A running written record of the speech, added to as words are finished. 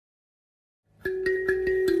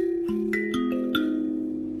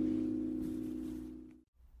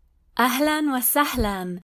Ahlan wa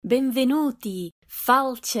sahlan, benvenuti,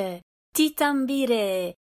 falce,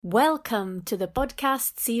 titambire. Welcome to the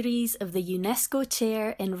podcast series of the UNESCO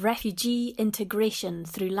Chair in Refugee Integration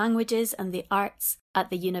through Languages and the Arts at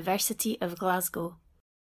the University of Glasgow.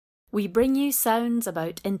 We bring you sounds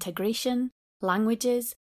about integration,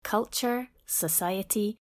 languages, culture,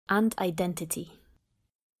 society, and identity.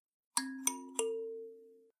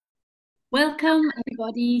 Welcome,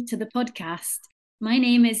 everybody, to the podcast. My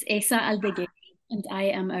name is Essa Aldeghi, and I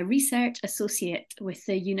am a research associate with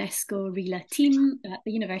the UNESCO RELA team at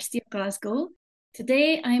the University of Glasgow.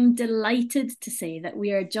 Today, I'm delighted to say that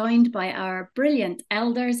we are joined by our brilliant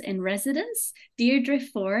elders in residence, Deirdre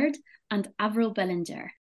Ford and Avril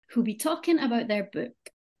Bellinger, who'll be talking about their book,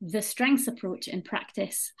 The Strengths Approach in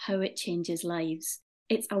Practice, How It Changes Lives.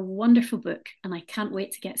 It's a wonderful book, and I can't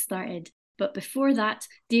wait to get started. But before that,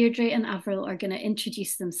 Deirdre and Avril are going to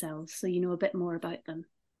introduce themselves so you know a bit more about them.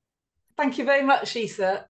 Thank you very much,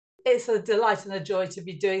 Issa. It's a delight and a joy to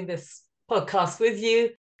be doing this podcast with you.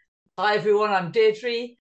 Hi, everyone. I'm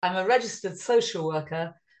Deirdre. I'm a registered social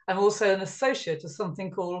worker. I'm also an associate of something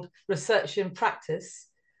called Research in Practice.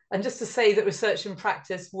 And just to say that Research in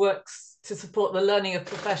Practice works to support the learning of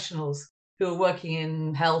professionals who are working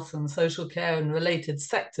in health and social care and related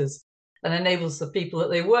sectors, and enables the people that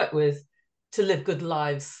they work with to live good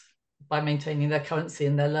lives by maintaining their currency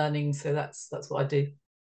and their learning. So that's what I do.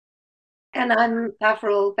 And I'm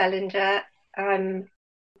Avril Bellinger. I'm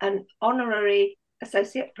an honorary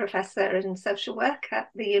associate professor in social work at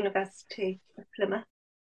the University of Plymouth,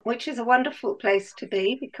 which is a wonderful place to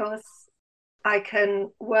be because I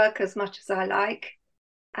can work as much as I like,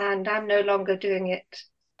 and I'm no longer doing it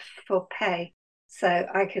for pay. So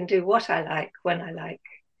I can do what I like, when I like,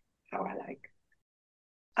 how I like.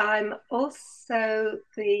 I'm also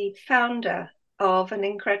the founder of an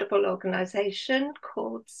incredible organisation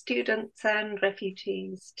called Students and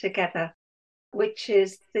Refugees Together, which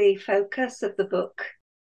is the focus of the book,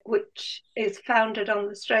 which is founded on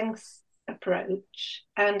the strengths approach.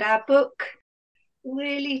 And our book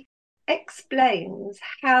really explains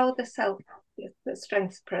how the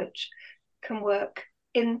strengths approach can work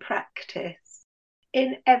in practice,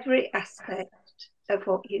 in every aspect of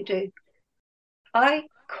what you do. I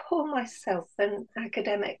call myself an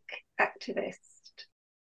academic activist,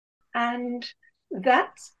 and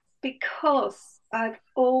that's because I've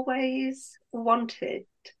always wanted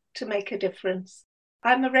to make a difference.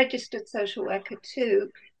 I'm a registered social worker too,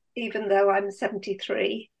 even though I'm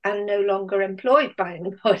 73 and no longer employed by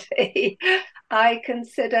anybody. I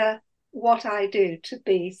consider what I do to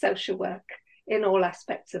be social work in all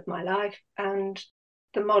aspects of my life, and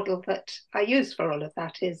the model that I use for all of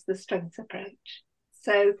that is the strengths approach.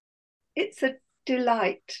 So it's a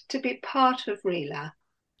delight to be part of RELA,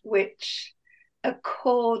 which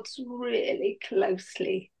accords really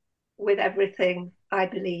closely with everything I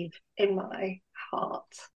believe in my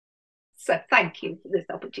heart. So thank you for this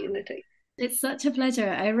opportunity. It's such a pleasure.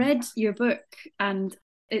 I read your book, and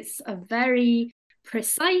it's a very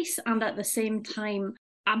precise and at the same time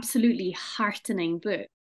absolutely heartening book.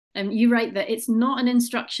 You write that it's not an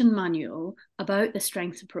instruction manual about the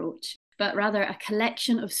strengths approach, but rather a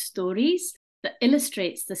collection of stories that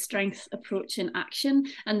illustrates the strengths approach in action.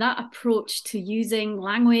 And that approach to using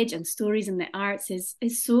language and stories in the arts is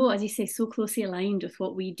so, as you say, so closely aligned with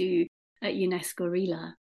what we do at UNESCO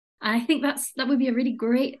RELA. And I think that would be a really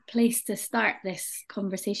great place to start this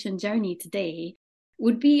conversation journey today,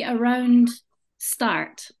 would be around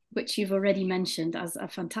START, which you've already mentioned as a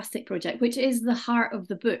fantastic project, which is the heart of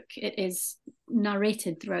the book. It is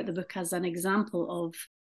narrated throughout the book as an example of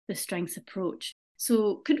the strengths approach.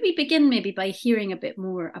 So could we begin maybe by hearing a bit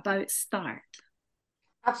more about START?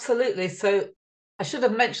 Absolutely. So I should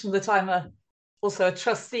have mentioned that I'm also a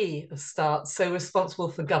trustee of START, so responsible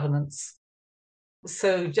for governance.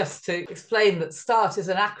 So just to explain that START is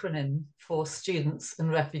an acronym for Students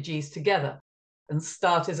and Refugees Together. And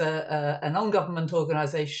START is an non-government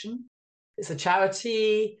organisation. It's a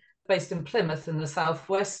charity based in Plymouth in the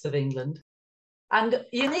southwest of England. And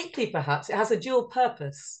uniquely, perhaps, it has a dual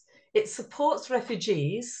purpose. It supports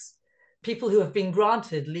refugees, people who have been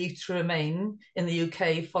granted leave to remain in the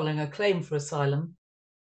UK following a claim for asylum,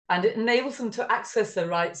 and it enables them to access their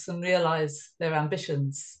rights and realise their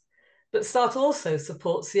ambitions. But START also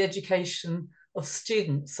supports the education of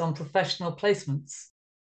students on professional placements.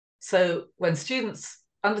 So when students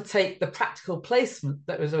undertake the practical placement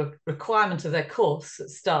that was a requirement of their course at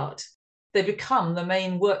START, they become the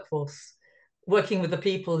main workforce, working with the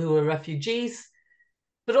people who are refugees,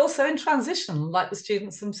 but also in transition, like the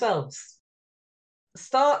students themselves.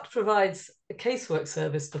 START provides a casework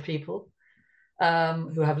service for people,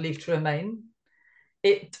 who have leave to remain.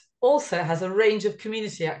 It also has a range of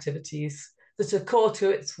community activities that are core to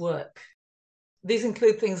its work. These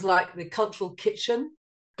include things like the Cultural Kitchen,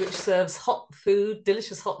 which serves hot food,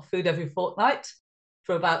 delicious hot food every fortnight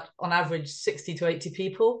for about, on average, 60 to 80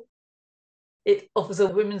 people. It offers a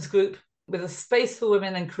women's group with a space for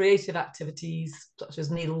women and creative activities such as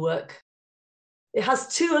needlework. It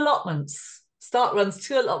has two allotments. START runs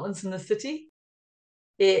two allotments in the city.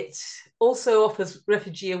 It also offers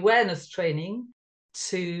refugee awareness training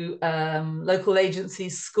to local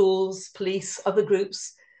agencies, schools, police, other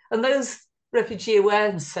groups. And those refugee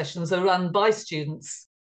awareness sessions are run by students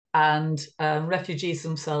and refugees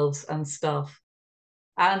themselves and staff.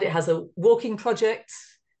 And it has a walking project,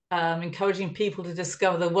 encouraging people to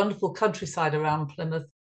discover the wonderful countryside around Plymouth,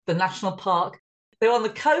 the national park. They're on the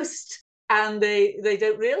coast, and they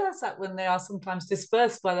don't realise that when they are sometimes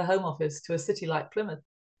dispersed by the Home Office to a city like Plymouth.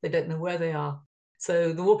 They don't know where they are.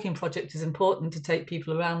 So the walking project is important to take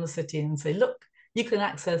people around the city and say, look, you can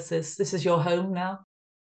access this. This is your home now.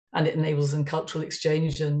 And it enables them cultural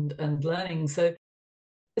exchange and learning. So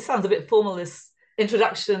it sounds a bit formal, this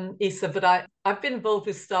introduction, Isa, but I've been involved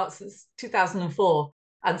with START since 2004.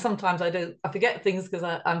 And sometimes I forget things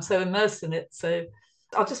because I'm so immersed in it. So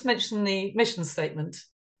I'll just mention the mission statement.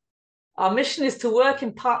 Our mission is to work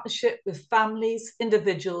in partnership with families,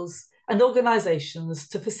 individuals, and organisations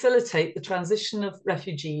to facilitate the transition of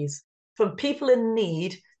refugees from people in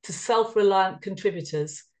need to self-reliant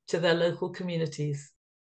contributors to their local communities.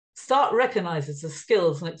 START recognises the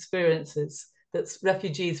skills and experiences that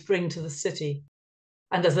refugees bring to the city.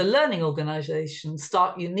 And as a learning organisation,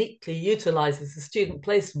 START uniquely utilises the student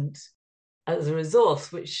placement as a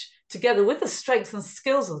resource, which, together with the strengths and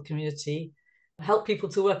skills of the community, help people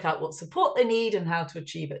to work out what support they need and how to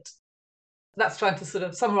achieve it. That's trying to sort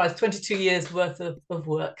of summarise 22 years worth of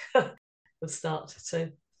work of START. So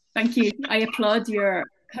thank you. I applaud your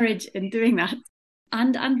courage in doing that.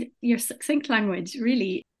 And your succinct language,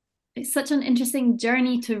 really. It's such an interesting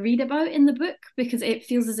journey to read about in the book, because it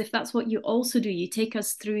feels as if that's what you also do. You take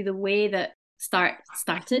us through the way that START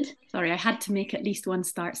started. Sorry, I had to make at least one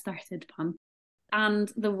START started pun.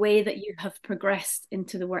 And the way that you have progressed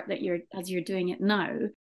into the work that as you're doing it now.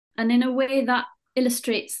 And in a way that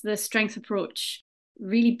illustrates the strength approach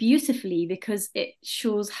really beautifully, because it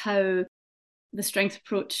shows how the strength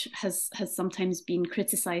approach has sometimes been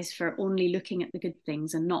criticised for only looking at the good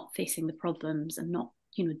things and not facing the problems and not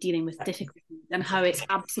dealing with difficulties, and how it's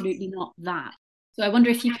absolutely not that. So I wonder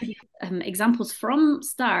if you could give examples from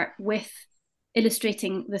START with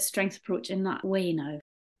illustrating the strength approach in that way now.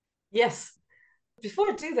 Yes.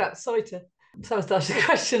 Before I do that, sorry to sabotage the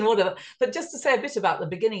question, whatever, but just to say a bit about the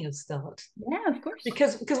beginning of START. Yeah, of course.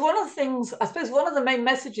 Because one of the things, I suppose one of the main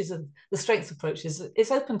messages of the strengths approach is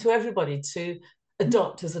it's open to everybody to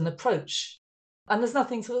adopt as an approach. And there's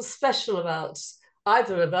nothing sort of special about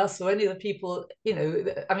either of us or any of the people,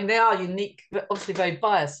 I mean, they are unique, obviously very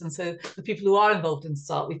biased. And so the people who are involved in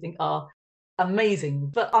START, we think are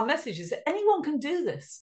amazing. But our message is that anyone can do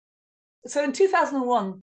this. So in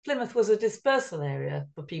 2001, Plymouth was a dispersal area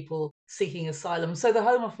for people seeking asylum. So the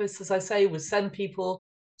Home Office, as I say, would send people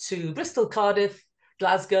to Bristol, Cardiff,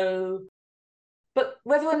 Glasgow, but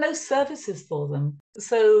where there were no services for them.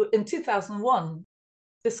 So in 2001,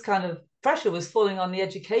 this kind of pressure was falling on the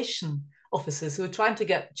education officers who were trying to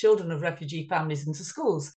get children of refugee families into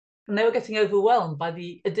schools. And they were getting overwhelmed by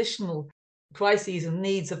the additional crises and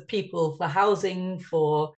needs of people for housing,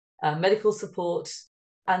 for medical support.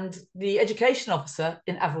 And the education officer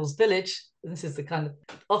in Averil's Village, this is the kind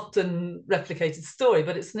of often replicated story,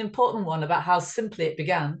 but it's an important one about how simply it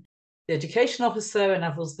began. The education officer in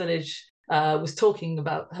Averil's Village was talking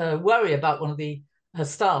about her worry about one of her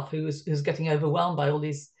staff who was getting overwhelmed by all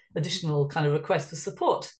these additional kind of requests for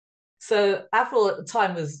support. So Avril at the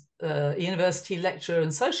time was a university lecturer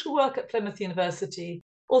in social work at Plymouth University,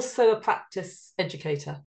 also a practice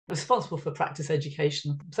educator, responsible for practice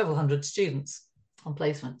education, several hundred students on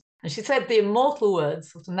placement. And she said the immortal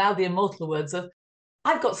words of,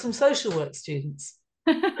 I've got some social work students,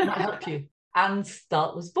 might help you. And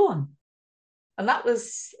START was born. And that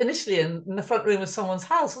was initially in the front room of someone's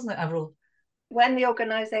house, wasn't it, Avril? When the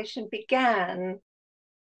organisation began,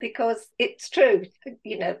 because it's true,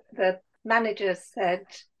 the manager said,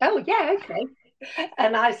 oh, yeah, okay.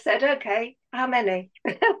 And I said, okay, how many?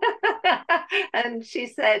 And she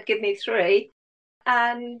said, give me 3.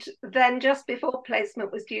 And then just before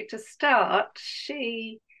placement was due to start,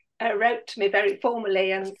 she wrote to me very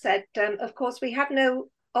formally and said, of course, we have no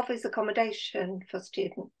office accommodation for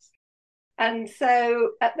students. And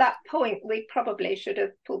so at that point, we probably should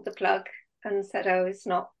have pulled the plug and said, oh, it's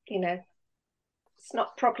not, it's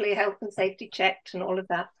not properly health and safety checked and all of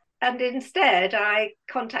that. And instead, I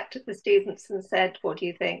contacted the students and said, what do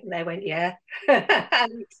you think? And they went, yeah.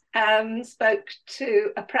 And spoke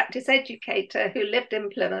to a practice educator who lived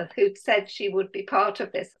in Plymouth, who'd said she would be part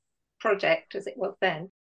of this project, as it was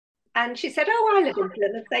then. And she said, oh, I live in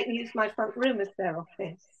Plymouth. They can use my front room as their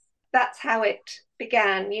office. That's how it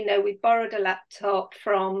began. You know, we borrowed a laptop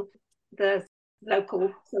from the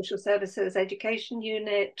local social services education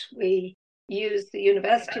unit. We used the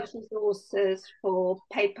university's resources for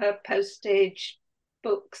paper, postage,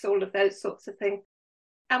 books, all of those sorts of things.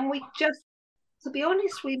 And we just, to be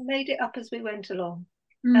honest, we made it up as we went along.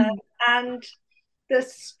 And the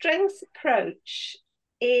strengths approach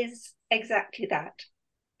is exactly that.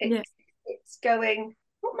 It's going,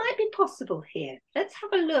 what might be possible here? Let's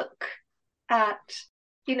have a look at,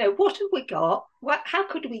 you know, what have we got? How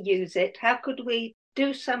could we use it? How could we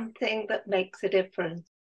do something that makes a difference?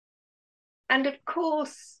 And of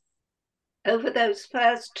course, over those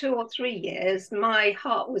first 2 or 3 years, my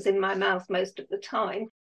heart was in my mouth most of the time.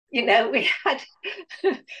 You know, we had,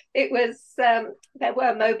 it was, there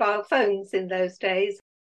were mobile phones in those days,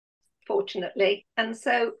 fortunately. And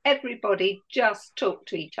so everybody just talked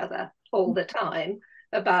to each other all the time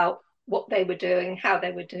about what they were doing, how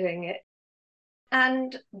they were doing it.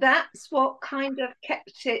 And that's what kind of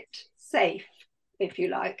kept it safe, if you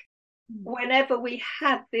like. Whenever we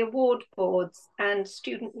had the award boards and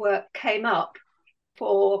student work came up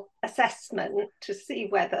for assessment to see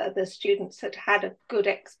whether the students had had a good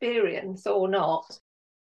experience or not,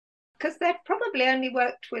 because they'd probably only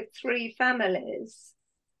worked with 3 families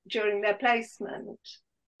during their placement,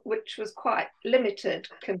 which was quite limited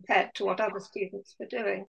compared to what other students were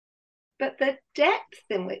doing. But the depth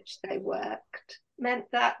in which they worked meant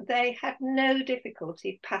that they had no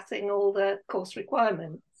difficulty passing all the course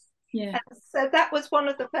requirements. Yeah. And so that was one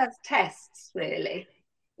of the first tests, really,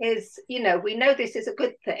 is, you know, we know this is a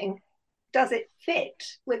good thing. Does it fit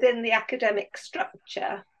within the academic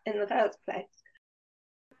structure in the first place?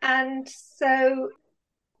 And so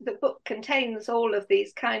the book contains all of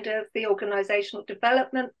these kind of the organizational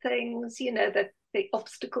development things, you know, the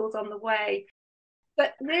obstacles on the way.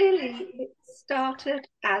 But really, it started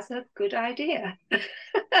as a good idea.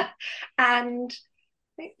 And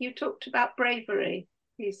I think you talked about bravery,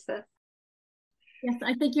 Lisa. Yes,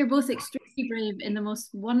 I think you're both extremely brave in the most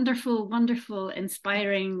wonderful, wonderful,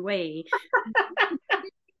 inspiring way.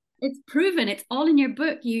 It's proven, it's all in your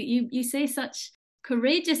book. You say such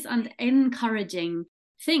courageous and encouraging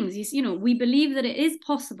things. You know, we believe that it is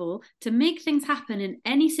possible to make things happen in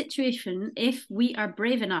any situation if we are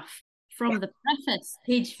brave enough. From the preface,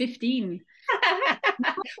 page 15.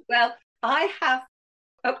 Well, I have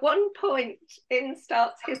at one point in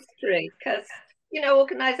START's history, because, you know,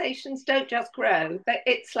 organizations don't just grow, but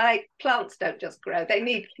it's like plants don't just grow. They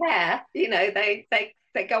need care, you know, they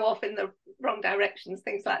go off in the wrong directions,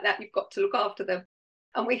 things like that. You've got to look after them.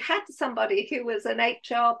 And we had somebody who was an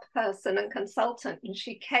HR person and consultant, and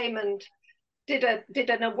she came and did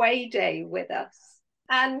an away day with us.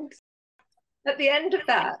 And at the end of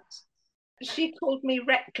that, she called me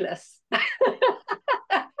reckless.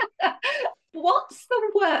 What's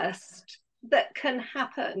the worst that can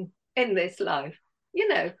happen in this life? You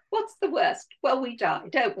know, what's the worst? Well, we die,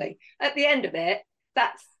 don't we? At the end of it,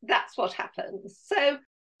 that's what happens. So in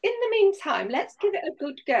the meantime, let's give it a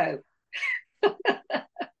good go.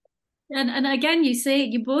 And again,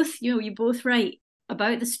 you both write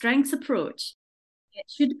about the strengths approach. It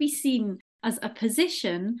should be seen as a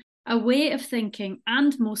position, a way of thinking,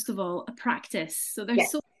 and most of all, a practice. So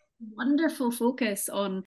there's so wonderful focus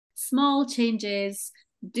on small changes,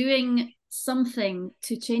 doing something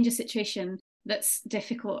to change a situation that's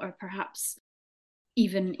difficult or perhaps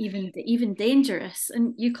even dangerous.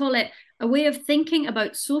 And you call it a way of thinking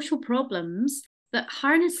about social problems that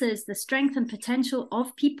harnesses the strength and potential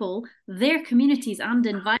of people, their communities and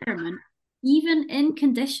environment, even in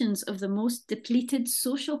conditions of the most depleted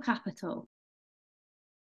social capital.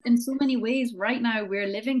 In so many ways, right now, we're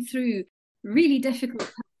living through really difficult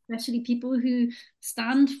times, especially people who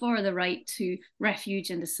stand for the right to refuge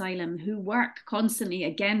and asylum, who work constantly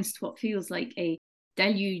against what feels like a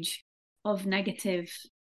deluge of negative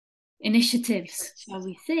initiatives, shall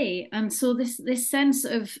we say. And so this sense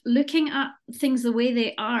of looking at things the way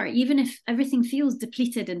they are, even if everything feels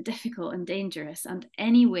depleted and difficult and dangerous, and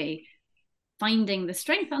anyway, finding the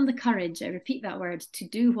strength and the courage, I repeat that word, to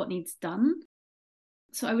do what needs done.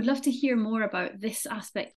 So I would love to hear more about this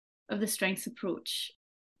aspect of the strengths approach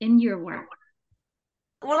in your work.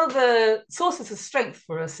 One of the sources of strength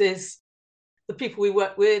for us is the people we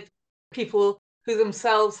work with, people who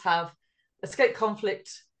themselves have escaped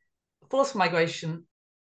conflict, forced migration,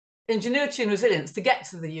 ingenuity and resilience to get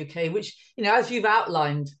to the UK, which, as you've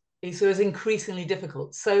outlined, is increasingly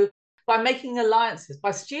difficult. So by making alliances,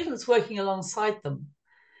 by students working alongside them,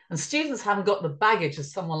 and students haven't got the baggage of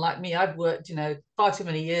someone like me. I've worked, far too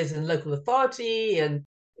many years in local authority and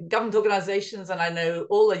government organisations, and I know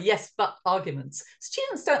all the yes, but arguments.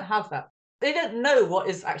 Students don't have that. They don't know what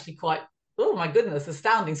is actually quite, oh my goodness,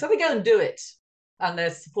 astounding. So they go and do it. And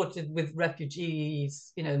they're supported with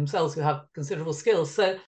refugees, themselves who have considerable skills.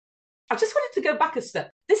 So I just wanted to go back a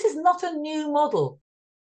step. This is not a new model.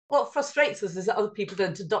 What frustrates us is that other people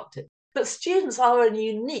don't adopt it. But students are a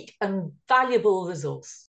unique and valuable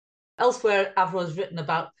resource. Elsewhere, Avril has written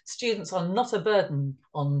about students are not a burden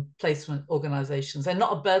on placement organisations. They're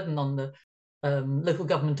not a burden on the local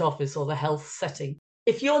government office or the health setting.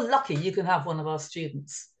 If you're lucky, you can have one of our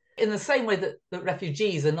students. In the same way that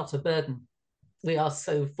refugees are not a burden. We are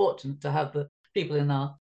so fortunate to have the people in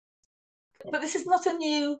our... But this is not a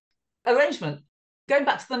new arrangement. Going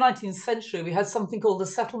back to the 19th century, we had something called the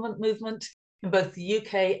settlement movement in both the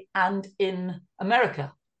UK and in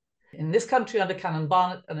America. In this country under Canon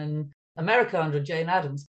Barnett and in America under Jane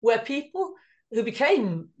Addams, where people who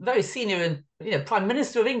became very senior in, Prime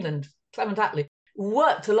Minister of England, Clement Attlee,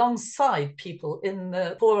 worked alongside people in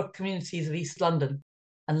the poorer communities of East London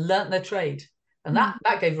and learnt their trade. And that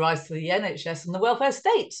gave rise to the NHS and the welfare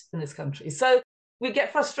state in this country. So we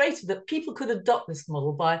get frustrated that people could adopt this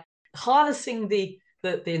model by harnessing the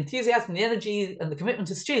enthusiasm, the energy and the commitment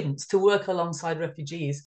of students to work alongside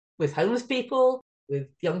refugees with homeless people, with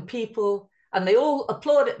young people, and they all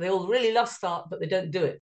applaud it. They all really love START, but they don't do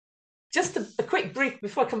it. Just a quick brief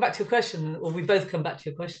before I come back to your question, or we both come back to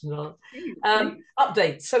your question.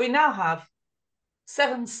 Update. So we now have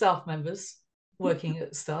 7 staff members working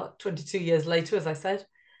at START 22 years later, as I said,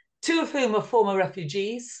 2 of whom are former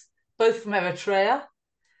refugees, both from Eritrea,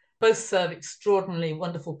 both serve extraordinarily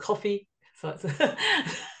wonderful coffee. But they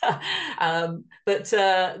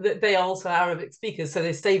are also Arabic speakers, so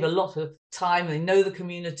they save a lot of time. They know the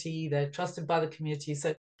community, they're trusted by the community.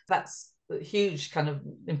 So that's a huge kind of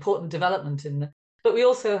important development But we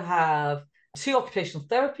also have 2 occupational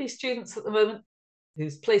therapy students at the moment,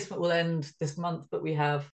 whose placement will end this month, but we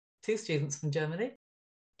have 2 students from Germany.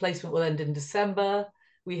 Placement will end in December.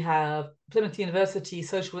 We have Plymouth University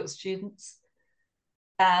social work students,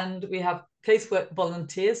 and we have casework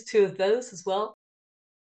volunteers, 2 of those as well.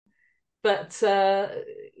 But,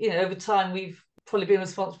 over time, we've probably been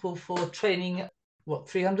responsible for training,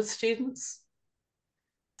 300 students,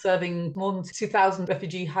 serving more than 2,000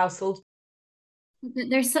 refugee households.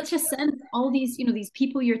 There's such a sense, all these, these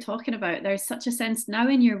people you're talking about, there's such a sense now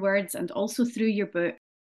in your words and also through your book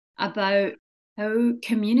about how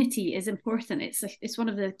community is important. It's one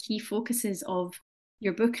of the key focuses of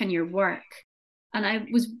your book and your work. And I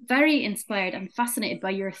was very inspired and fascinated by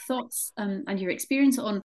your thoughts and your experience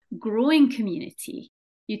on growing community.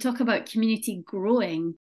 You talk about community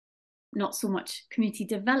growing, not so much community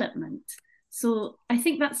development. So I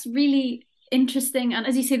think that's really interesting. And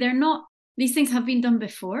as you say, these things have been done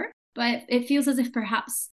before, but it feels as if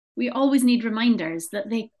perhaps we always need reminders that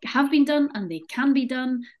they have been done and they can be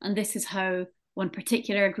done. And this is how one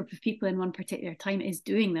particular group of people in one particular time is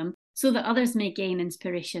doing them, so that others may gain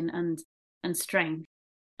inspiration and strength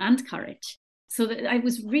and courage. So that I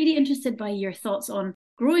was really interested by your thoughts on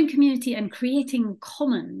growing community and creating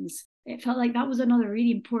commons. It felt like that was another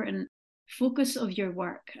really important focus of your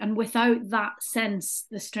work. And without that sense,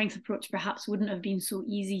 the strength approach perhaps wouldn't have been so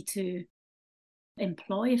easy to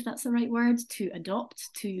employ, if that's the right word, to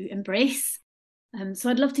adopt, to embrace. So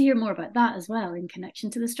I'd love to hear more about that as well in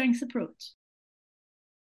connection to the strengths approach.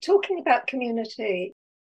 Talking about community,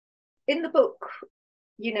 in the book,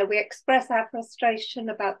 we express our frustration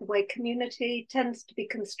about the way community tends to be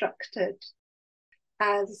constructed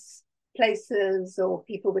as places or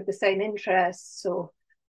people with the same interests, or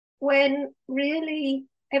when really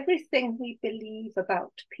everything we believe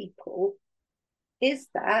about people is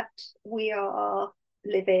that we are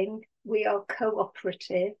living, we are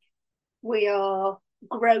cooperative, we are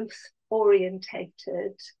growth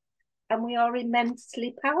orientated, and we are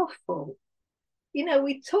immensely powerful.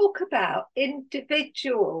 We talk about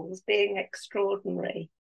individuals being extraordinary.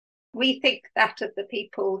 We think that of the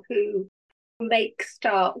people who make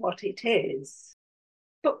START what it is.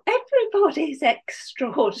 But everybody's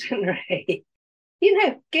extraordinary.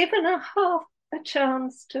 Given half a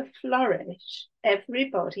chance to flourish,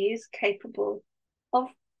 everybody is capable of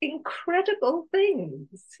incredible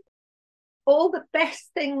things. All the best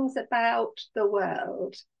things about the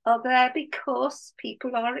world are there because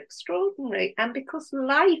people are extraordinary and because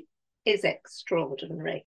life is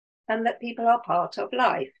extraordinary and that people are part of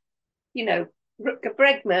life. You know, Rutger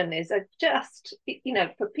Bregman is a just, you know,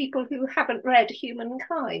 for people who haven't read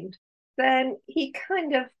Humankind, then he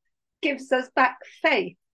kind of gives us back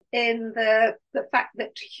faith in the fact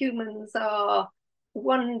that humans are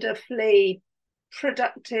wonderfully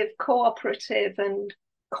productive, cooperative, and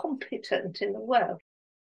competent in the world.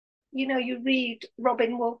 You know, you read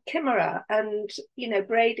Robin Wall Kimmerer and, you know,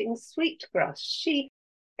 Braiding Sweetgrass. She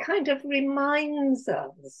kind of reminds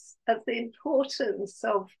us of the importance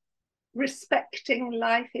of respecting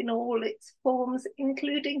life in all its forms,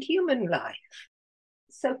 including human life.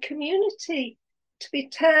 So community to be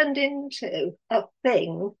turned into a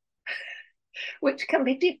thing which can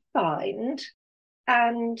be defined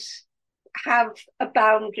and have a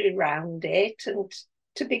boundary around it, and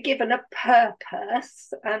to be given a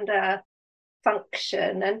purpose and a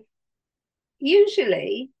function. And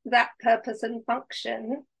usually that purpose and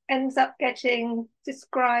function ends up getting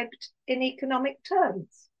described in economic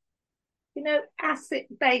terms. You know,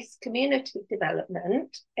 asset-based community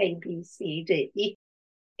development, ABCD,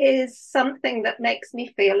 is something that makes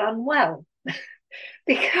me feel unwell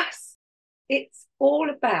because it's all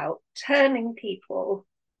about turning people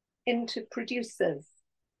into producers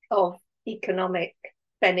of economic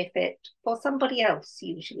benefit for somebody else,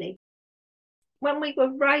 usually. When we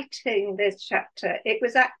were writing this chapter, it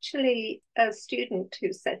was actually a student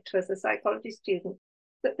who said to us, a psychology student,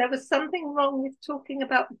 that there was something wrong with talking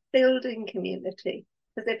about building community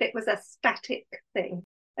as if it was a static thing.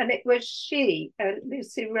 And it was she,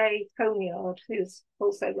 Lucy Ray Conyard, who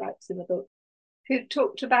also writes in the book, who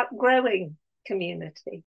talked about growing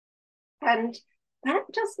community. And that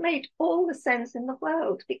just made all the sense in the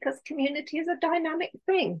world, because community is a dynamic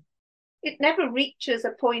thing. It never reaches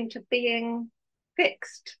a point of being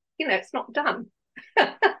fixed. You know, it's not done.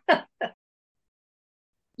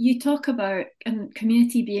 You talk about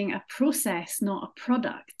community being a process, not a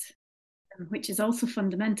product, which is also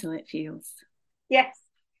fundamental, it feels. Yes,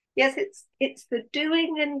 it's the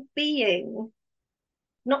doing and being,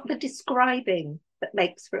 not the describing, that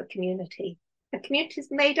makes for a community. A community is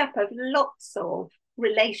made up of lots of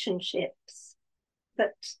relationships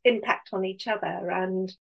that impact on each other, and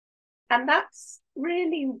that's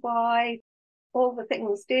really why all the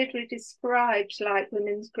things Deirdre described, like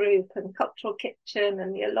Women's Group and Cultural Kitchen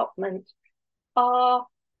and the allotment, are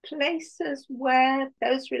places where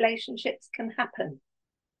those relationships can happen.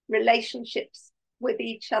 Relationships with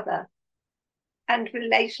each other and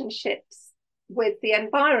relationships with the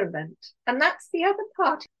environment. And that's the other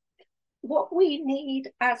part. What we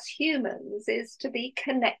need as humans is to be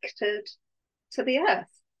connected to the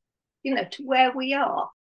earth, you know, to where we are.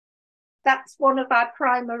 That's one of our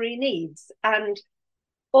primary needs. And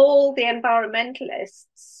all the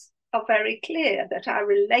environmentalists are very clear that our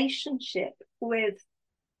relationship with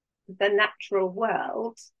the natural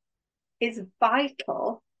world is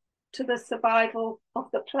vital to the survival of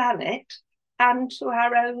the planet and to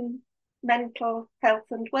our own mental health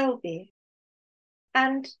and well-being.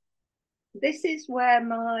 And this is where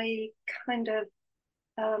my kind of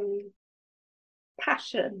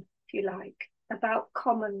passion, if you like, about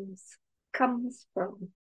commons comes from.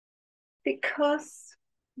 Because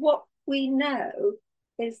what we know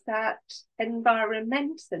is that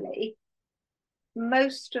environmentally,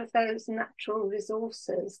 most of those natural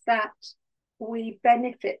resources that we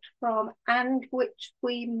benefit from and which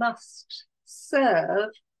we must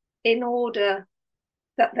serve in order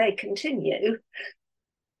that they continue,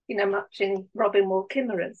 you know, much in Robin Wall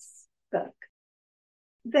Kimmerer's book,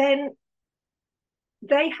 then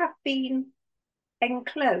they have been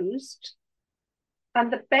enclosed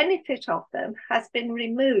and the benefit of them has been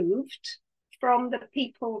removed from the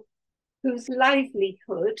people whose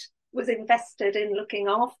livelihood was invested in looking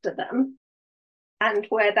after them and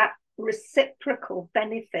where that reciprocal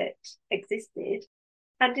benefit existed.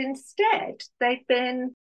 And instead, they've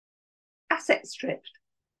been asset stripped.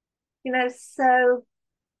 You know, so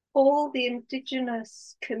all the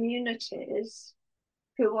indigenous communities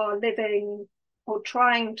who are living or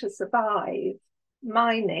trying to survive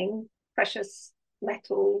mining precious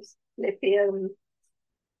metals, lithium,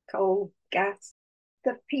 coal, gas,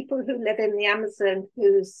 the people who live in the Amazon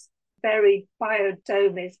whose very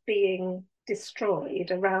biodome is being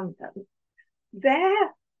destroyed around them,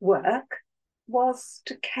 their work was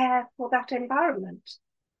to care for that environment.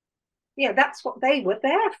 You know, that's what they were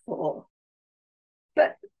there for.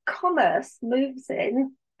 But commerce moves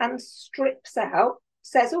in and strips out,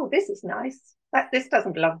 says, oh, this is nice. This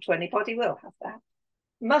doesn't belong to anybody, we'll have that.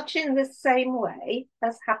 Much in the same way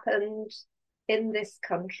as happened in this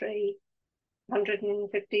country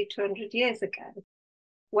 150, 200 years ago,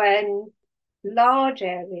 when large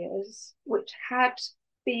areas which had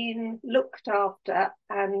been looked after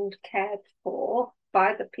and cared for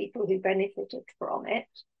by the people who benefited from it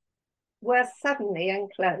were suddenly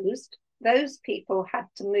enclosed. Those people had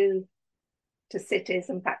to move to cities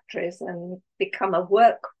and factories and become a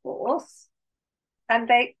workforce. And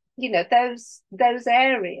they, those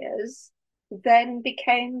areas then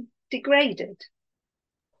became degraded.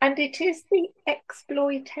 And it is the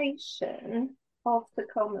exploitation of the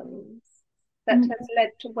commons that has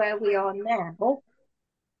led to where we are now.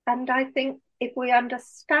 And I think if we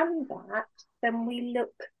understand that, then we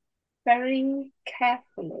look very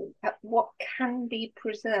carefully at what can be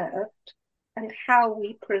preserved and how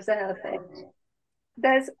we preserve it.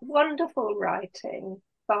 There's wonderful writing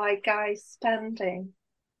by Guy Standing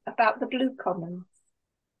about the Blue Commons,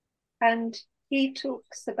 and he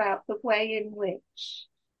talks about the way in which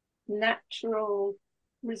natural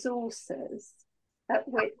resources at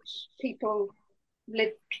which people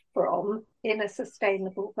lived from in a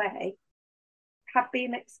sustainable way have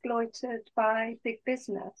been exploited by big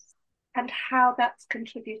business, and how that's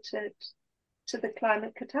contributed to the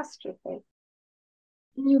climate catastrophe.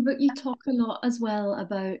 In your book, you talk a lot as well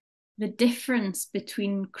about the difference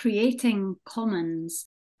between creating commons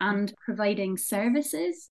and providing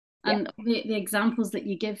services. And the examples that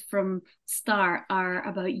you give from START are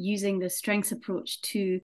about using the strengths approach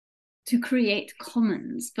to create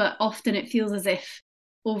commons. But often it feels as if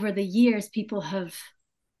over the years people have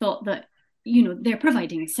thought that, they're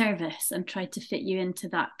providing a service and tried to fit you into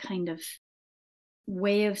that kind of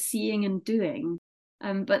way of seeing and doing.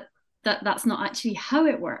 But that's not actually how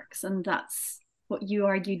it works, and that's what you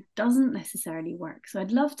argue doesn't necessarily work. So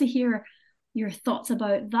I'd love to hear your thoughts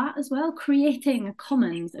about that as well, creating a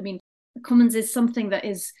commons. I mean, a commons is something that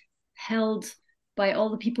is held by all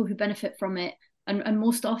the people who benefit from it, and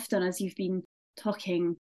most often, as you've been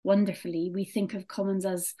talking wonderfully, we think of commons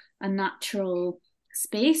as a natural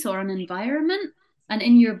space or an environment. And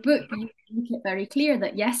in your book, you make it very clear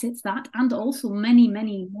that yes, it's that, and also many,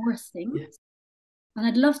 many more things. Yes. And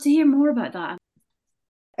I'd love to hear more about that.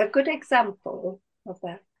 A good example of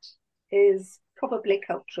that is probably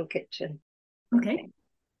Cultural Kitchen. Okay.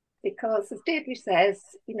 Because as Deirdre says,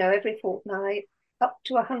 every fortnight, up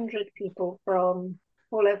to 100 people from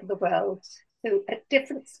all over the world who at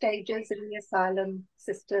different stages in the asylum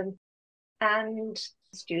system, and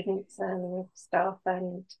students and staff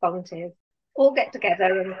and volunteers all get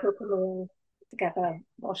together and cook a meal together,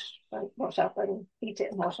 wash up and eat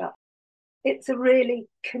it and wash up. It's a really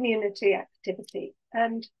community activity,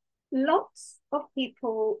 and lots of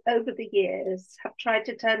people over the years have tried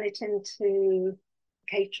to turn it into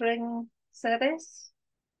catering service,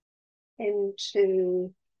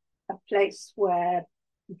 into a place where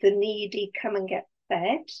the needy come and get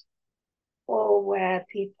fed, or where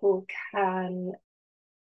people can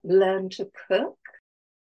learn to cook,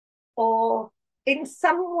 or in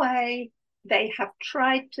some way they have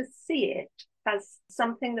tried to see it as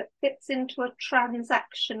something that fits into a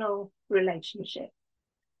transactional relationship.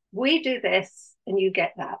 We do this and you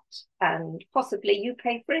get that, and possibly you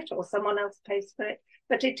pay for it or someone else pays for it,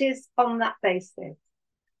 but it is on that basis.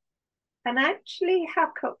 And actually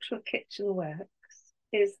how Cultural Kitchen works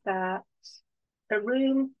is that a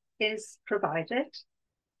room is provided,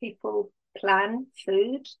 people plan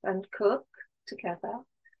food and cook together,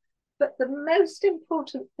 but the most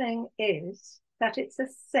important thing is that it's a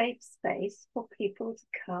safe space for people to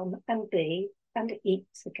come and be and eat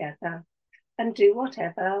together and do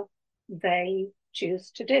whatever they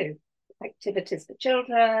choose to do. Activities for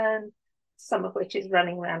children, some of which is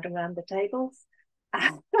running round the tables.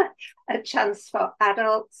 A chance for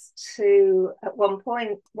adults to, at one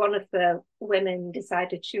point, one of the women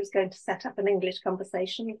decided she was going to set up an English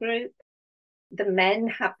conversation group. The men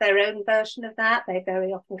have their own version of that. They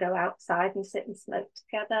very often go outside and sit and smoke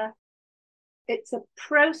together. It's a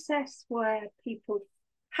process where people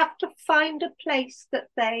have to find a place that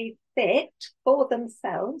they fit for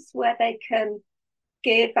themselves, where they can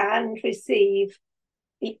give and receive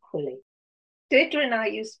equally. Deirdre and I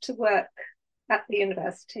used to work at the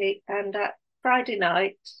university, and at Friday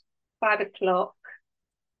night, 5 o'clock,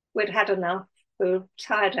 we'd had enough, we were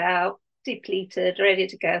tired out, depleted, ready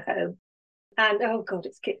to go home. And oh God,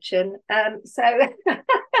 it's kitchen. So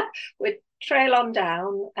we'd trail on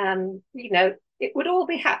down, and it would all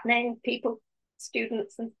be happening. People,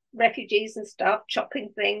 students and refugees and stuff,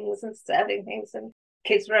 chopping things and serving things, and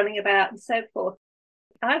kids running about and so forth.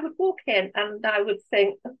 I would walk in and I would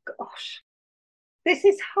think, oh gosh, this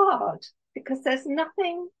is hard, because there's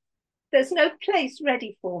no place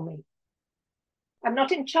ready for me. I'm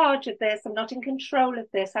not in charge of this. I'm not in control of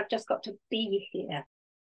this. I've just got to be here.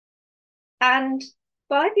 And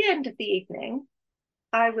by the end of the evening,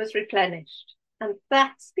 I was replenished. And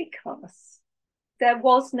that's because there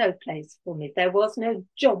was no place for me. There was no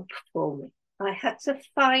job for me. I had to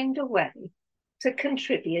find a way to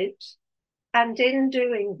contribute. And in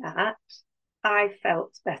doing that, I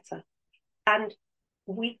felt better. And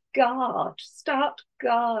we start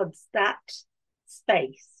guards that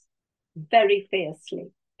space very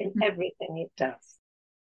fiercely in everything it does.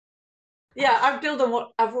 Yeah, I build on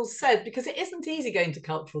what Avril said, because it isn't easy going to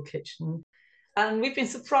Cultural Kitchen. And we've been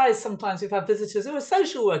surprised sometimes we've had visitors who are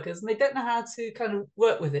social workers and they don't know how to kind of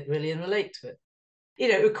work with it really and relate to it. You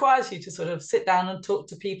know, it requires you to sort of sit down and talk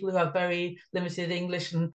to people who have very limited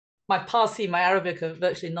English, and my Parsi, my Arabic are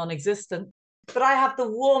virtually non-existent. But I have the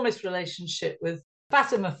warmest relationship with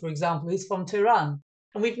Fatima, for example, who's from Tehran.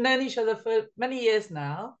 And we've known each other for many years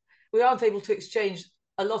now. We aren't able to exchange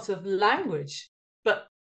a lot of language, but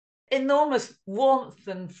enormous warmth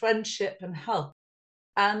and friendship and help.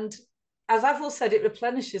 And as Avril said, it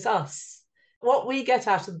replenishes us, what we get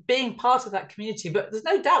out of being part of that community. But there's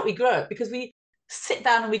no doubt we grow it because we sit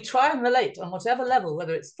down and we try and relate on whatever level,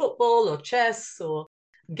 whether it's football or chess or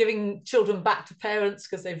giving children back to parents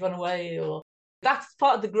because they've run away, or that's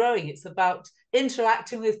part of the growing. It's about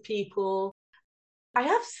interacting with people. I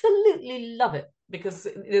absolutely love it because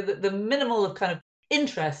the minimal of kind of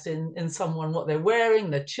interest in someone, what they're wearing,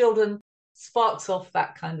 their children, sparks off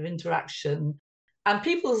that kind of interaction. And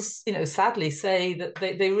people, you know, sadly say that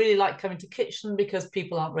they really like coming to Kitchen because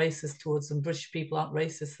people aren't racist towards them. British people aren't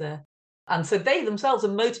racist there. And so they themselves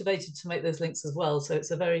are motivated to make those links as well. So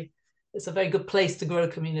it's a very good place to grow a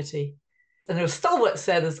community. And there are stalwarts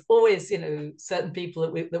there. There's always, you know, certain people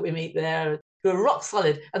that we meet there who are rock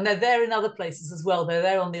solid, and they're there in other places as well. They're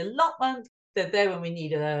there on the allotment. They're there when we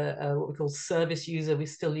need a what we call service user. We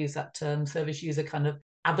still use that term, service user kind of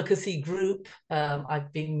advocacy group.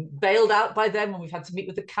 I've been bailed out by them when we've had to meet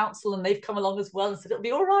with the council, and they've come along as well and said it'll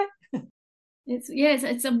be all right.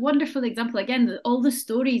 It's a wonderful example. Again, all the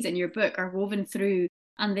stories in your book are woven through,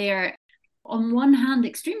 and they are, on one hand,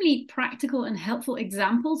 extremely practical and helpful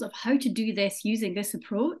examples of how to do this using this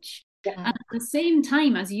approach. Yeah. And at the same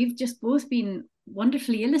time, as you've just both been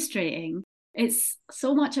wonderfully illustrating, it's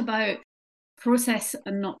so much about process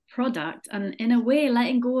and not product, and in a way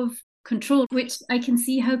letting go of control, which I can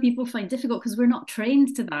see how people find difficult because we're not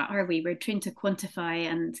trained to that, are we? We're trained to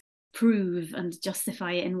quantify and prove and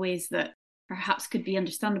justify it in ways that perhaps could be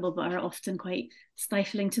understandable but are often quite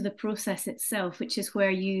stifling to the process itself, which is where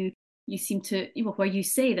you seem to, where you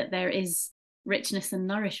say that there is richness and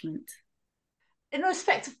nourishment. In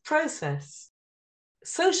respect of process,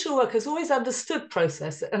 social work has always understood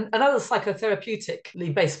process, and other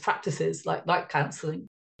psychotherapeutically based practices like counselling.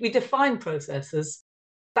 We define process as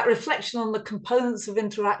that reflection on the components of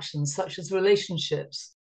interactions, such as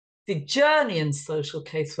relationships, the journey in social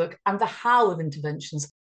casework, and the how of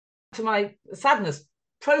interventions. To my sadness,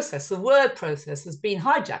 process, the word process, has been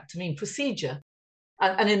hijacked to mean procedure.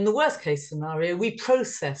 And in the worst case scenario, we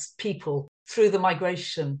process people through the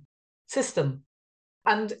migration system.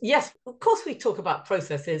 And yes, of course, we talk about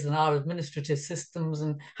processes and our administrative systems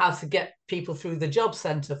and how to get people through the job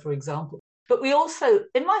centre, for example. But we also,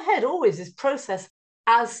 in my head, always is process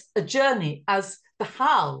as a journey, as the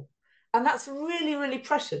how. And that's really, really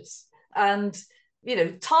precious. And, you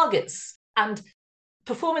know, targets and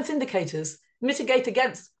performance indicators mitigate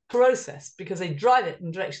against process because they drive it in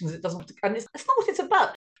directions it doesn't. And it's not what it's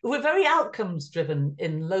about. We're very outcomes driven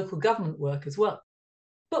in local government work as well.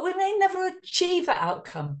 But we may never achieve that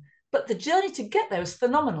outcome. But the journey to get there is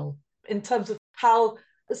phenomenal in terms of how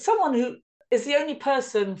someone who is the only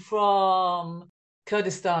person from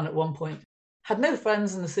Kurdistan at one point had no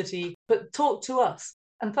friends in the city, but talked to us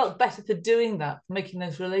and felt better for doing that, making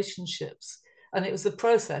those relationships. And it was the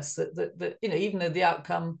process that you know, even though the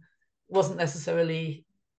outcome wasn't necessarily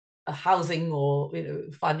a housing or, you know,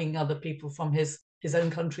 finding other people from his own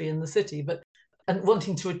country in the city, but and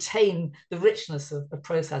wanting to retain the richness of a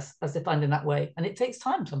process as defined in that way. And it takes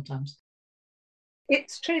time sometimes.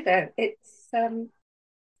 It's true, though. It's,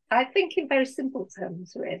 I think, in very simple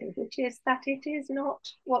terms, really, which is that it is not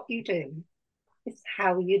what you do, it's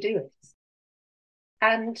how you do it.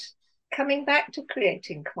 And coming back to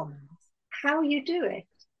creating commons, how you do it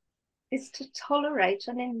is to tolerate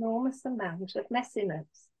an enormous amount of messiness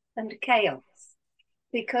and chaos,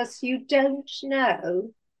 because you don't know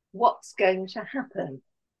what's going to happen.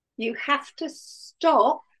 You have to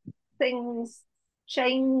stop things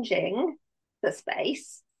changing the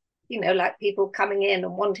space, you know, like people coming in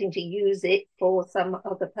and wanting to use it for some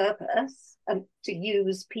other purpose and to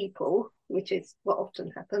use people, which is what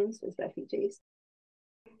often happens with refugees.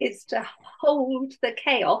 It's to hold the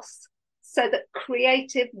chaos so that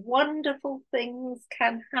creative, wonderful things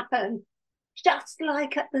can happen, just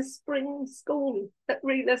like at the spring school, at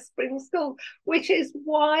Rila Spring School, which is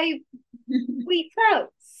why we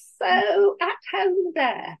felt so at home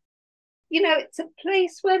there. You know, it's a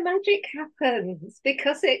place where magic happens,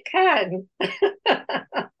 because it can.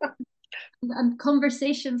 And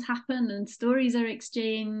conversations happen and stories are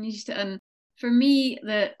exchanged. And for me,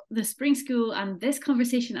 the spring school and this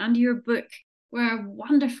conversation and your book were a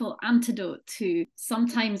wonderful antidote to,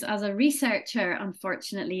 sometimes as a researcher,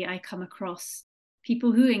 unfortunately, I come across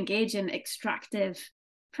people who engage in extractive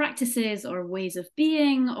practices or ways of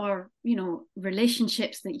being, or, you know,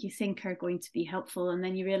 relationships that you think are going to be helpful, and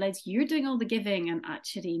then you realize you're doing all the giving and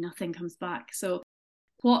actually nothing comes back. So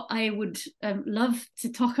what I would love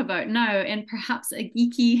to talk about now, in perhaps a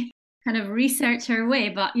geeky kind of researcher way,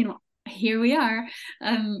 but, you know, here we are.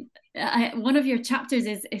 One of your chapters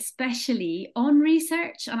is especially on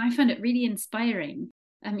research, and I found it really inspiring.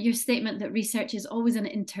 Your statement that research is always an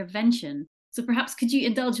intervention. So perhaps could you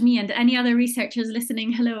indulge me and any other researchers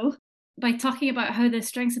listening, hello, by talking about how the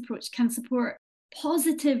strengths approach can support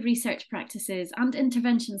positive research practices and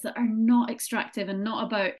interventions that are not extractive and not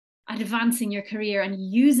about advancing your career and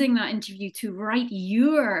using that interview to write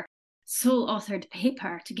your sole authored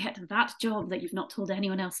paper to get that job that you've not told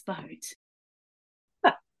anyone else about.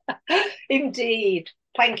 Indeed.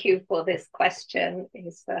 Thank you for this question,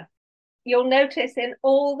 Isa. You'll notice in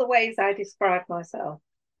all the ways I describe myself,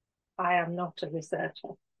 I am not a researcher.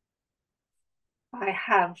 I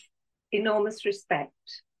have enormous respect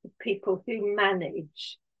for people who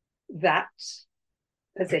manage that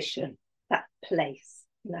position, that place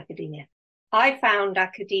in academia. I found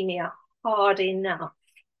academia hard enough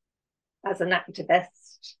as an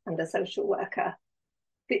activist and a social worker.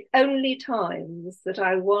 The only times that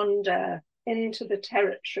I wander into the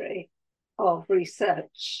territory of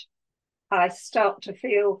research, I start to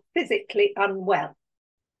feel physically unwell.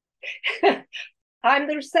 I'm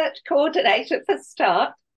the research coordinator for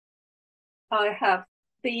START. I have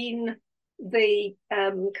been the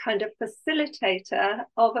kind of facilitator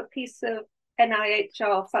of a piece of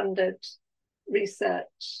NIHR funded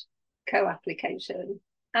research co-application.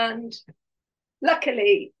 And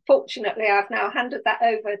luckily, fortunately, I've now handed that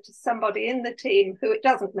over to somebody in the team who it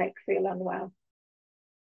doesn't make feel unwell.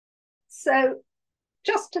 So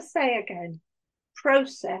just to say again,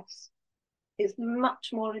 process is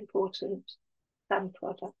much more important than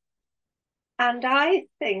product. And I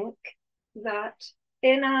think that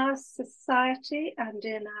in our society and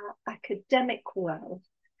in our academic world,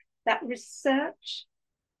 that research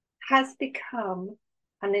has become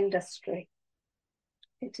an industry.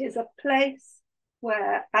 It is a place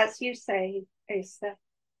where, as you say, Asa,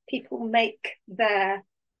 people make their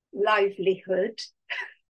livelihood.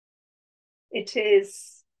 It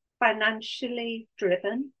is financially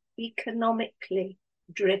driven, economically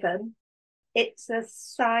driven. It's a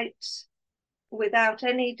site, without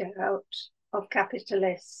any doubt, of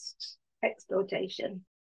capitalist exploitation.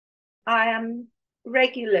 I am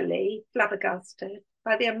regularly flabbergasted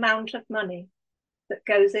by the amount of money that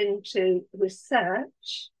goes into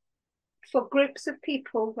research for groups of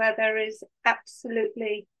people where there is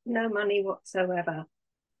absolutely no money whatsoever,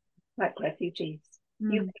 like refugees.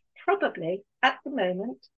 You can probably, at the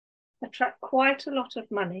moment, attract quite a lot of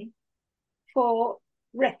money for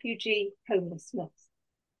refugee homelessness,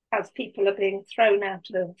 as people are being thrown out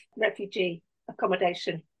of refugee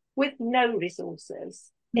accommodation with no resources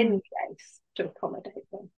in place to accommodate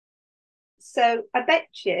them. So I bet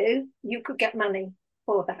you could get money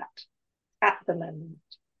for that at the moment,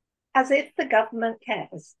 as if the government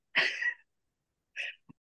cares.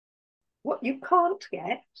 What you can't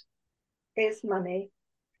get is money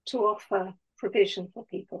to offer provision for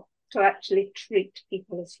people, to actually treat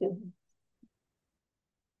people as humans.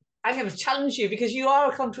 I'm going to challenge you, because you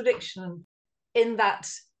are a contradiction in that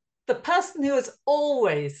the person who has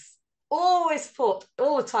always fought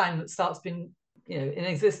all the time that START's been, in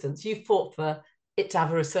existence, you fought for it to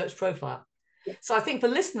have a research profile. Yeah. So I think for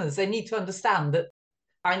listeners, they need to understand that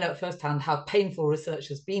I know at firsthand how painful research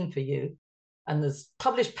has been for you, and there's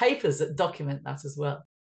published papers that document that as well.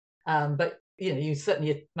 But you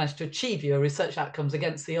certainly managed to achieve your research outcomes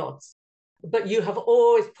against the odds. But you have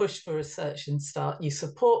always pushed for research in START. You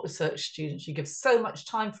support research students. You give so much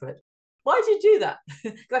time for it. Why do you do that?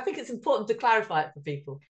 Because I think it's important to clarify it for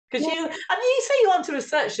people. Because you say you aren't a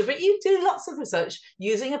researcher, but you do lots of research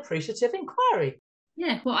using appreciative inquiry.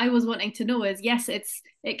 Yeah, what I was wanting to know is, yes,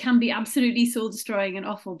 it can be absolutely soul destroying and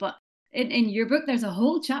awful, but in your book, there's a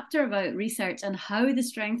whole chapter about research and how the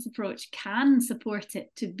strengths approach can support it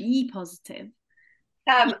to be positive.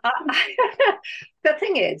 The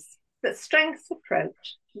thing is, The strengths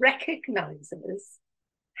approach recognises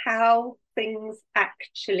how things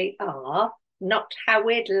actually are, not how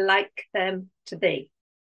we'd like them to be.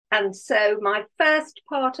 And so my first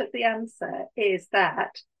part of the answer is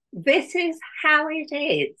that this is how it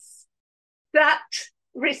is. That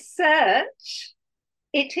research,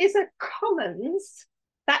 it is a commons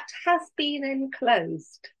that has been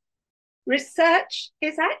enclosed. Research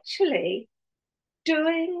is actually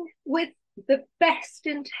doing with the best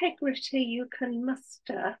integrity you can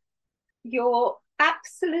muster your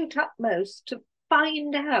absolute utmost to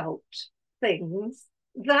find out things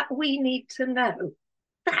that we need to know.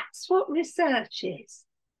 That's what research is.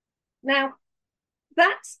 Now,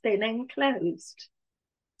 that's been enclosed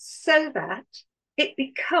so that it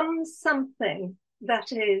becomes something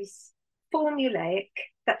that is formulaic,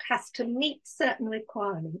 that has to meet certain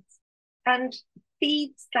requirements and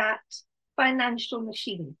feeds that financial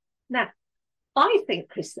machine. Now, I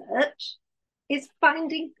think research is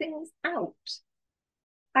finding things out.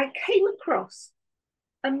 I came across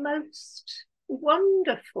a most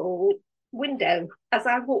wonderful window as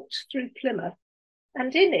I walked through Plymouth,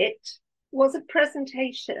 and in it was a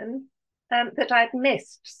presentation that I'd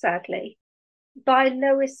missed, sadly, by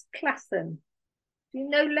Lois Classon. Do you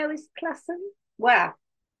know Lois Classon? Well,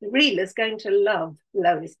 the reader's going to love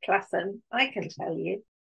Lois Classon, I can tell you.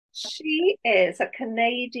 She is a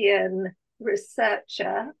Canadian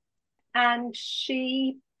researcher, and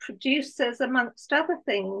she produces, amongst other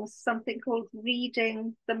things, something called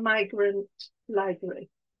Reading the Migrant Library.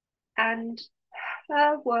 And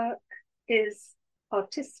her work is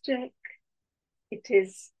artistic, it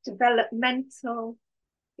is developmental,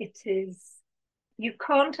 it is, you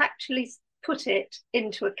can't actually put it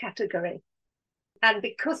into a category. And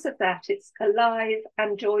because of that, it's alive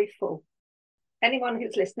and joyful. Anyone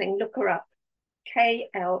who's listening, look her up.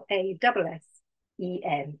 Klassen,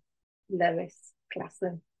 Lois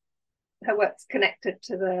Classon. Her work's connected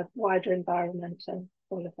to the wider environment and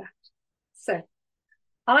all of that. So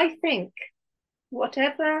I think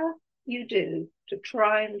whatever you do to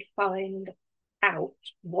try and find out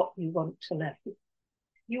what you want to know,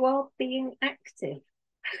 you are being active.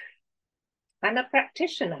 I'm a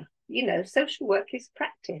practitioner. You know, social work is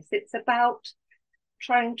practice. It's about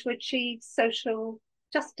trying to achieve social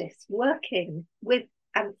justice, working with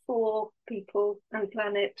and for people and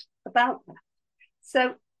planet about that.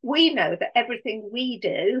 So we know that everything we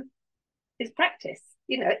do is practice.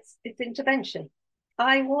 You know, it's intervention.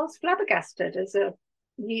 I was flabbergasted as a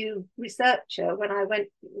new researcher when I went,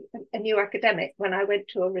 a new academic, when I went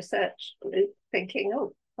to a research group thinking,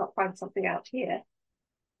 oh, I'll find something out here.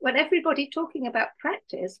 When everybody talking about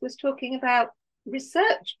practice was talking about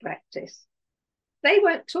research practice. They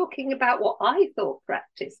weren't talking about what I thought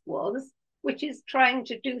practice was, which is trying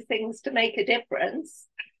to do things to make a difference.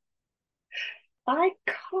 I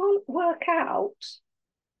can't work out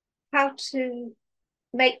how to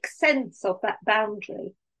make sense of that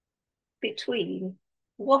boundary between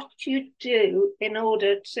what you do in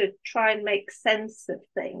order to try and make sense of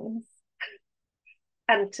things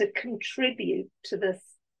and to contribute to this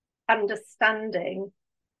understanding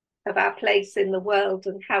of our place in the world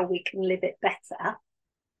and how we can live it better,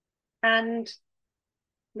 and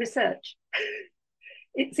research.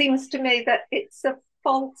 It seems to me that it's a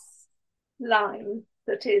false line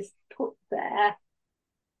that is put there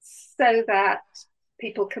so that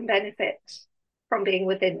people can benefit from being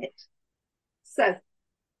within it. So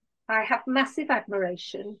I have massive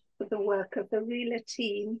admiration for the work of the Reeler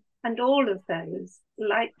team and all of those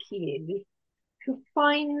like you who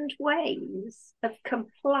find ways of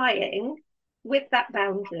complying with that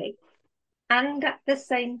boundary and at the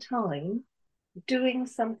same time doing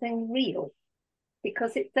something real,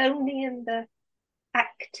 because it's only in the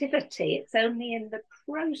activity, it's only in the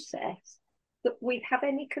process that we have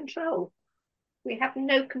any control. We have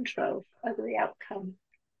no control over the outcome.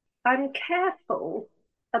 I'm careful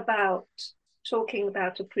about talking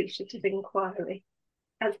about appreciative inquiry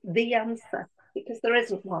as the answer, because there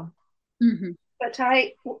isn't one. Mm-hmm. But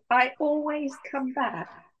I always come back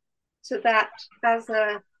to that as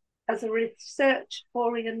a research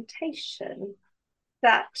orientation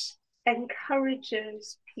that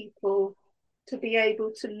encourages people to be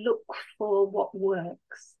able to look for what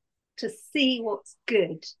works, to see what's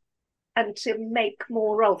good, and to make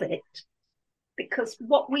more of it. Because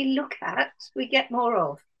what we look at, we get more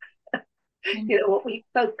of. You know, what we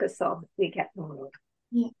focus on, we get more of.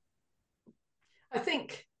 Yeah. I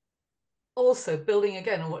think also building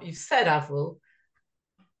again on what you've said, Avril,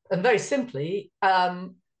 and very simply,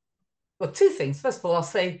 well, two things. First of all, I'll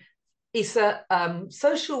say, Isa,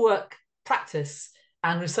 social work practice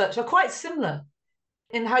and research are quite similar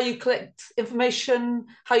in how you collect information,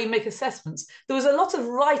 how you make assessments. There was a lot of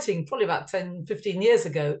writing, probably about 10, 15 years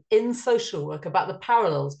ago, in social work about the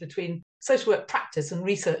parallels between social work practice and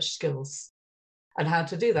research skills and how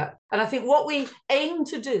to do that. And I think what we aim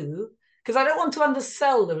to do, because I don't want to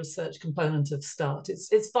undersell the research component of START,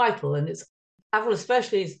 it's vital, and it's Avril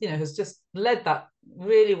especially, has just led that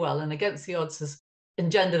really well, and against the odds has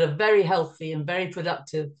engendered a very healthy and very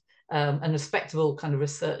productive and respectable kind of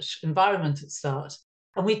research environment at START.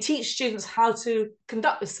 And we teach students how to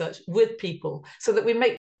conduct research with people so that we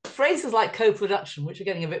make phrases like co-production, which are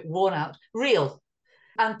getting a bit worn out, real.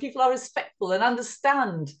 And people are respectful and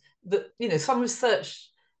understand that, some research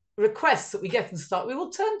requests that we get in START, we will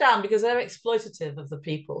turn down because they're exploitative of the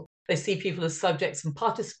people. They see people as subjects and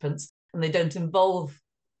participants, and they don't involve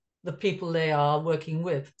the people they are working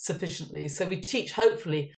with sufficiently. So we teach,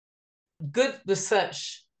 hopefully, good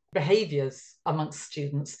research behaviours amongst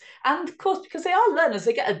students. And of course, because they are learners,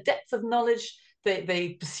 they get a depth of knowledge,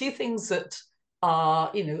 they pursue things that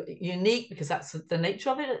are unique, because that's the nature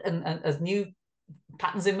of it, and as new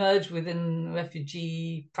patterns emerge within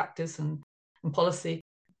refugee practice and policy,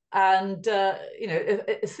 and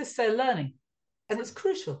it assists their learning, and it's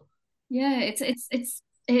crucial. Yeah, it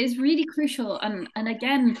is really crucial, and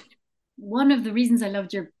again, one of the reasons I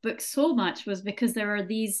loved your book so much was because there are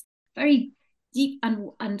these very deep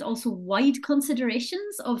and also wide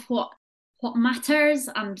considerations of what matters,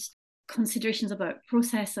 and considerations about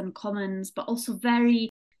process and commons, but also very,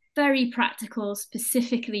 very practical,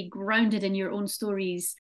 specifically grounded in your own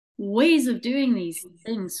stories, ways of doing these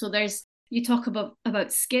things. So you talk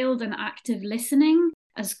about skilled and active listening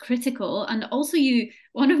as critical, and also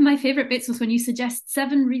one of my favorite bits was when you suggest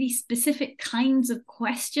 7 really specific kinds of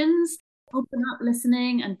questions, open up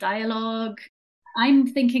listening and dialogue. I'm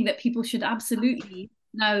thinking that people should absolutely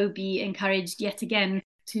now be encouraged yet again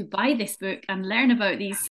to buy this book and learn about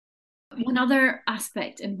these. One other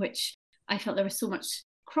aspect in which I felt there was so much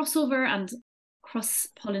crossover and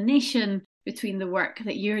cross-pollination between the work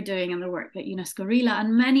that you're doing and the work that UNESCO RELA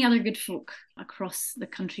and many other good folk across the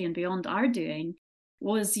country and beyond are doing,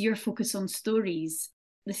 was your focus on stories.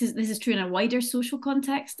 This is true in a wider social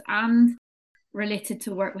context and related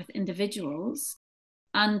to work with individuals.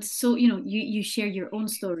 And so, you share your own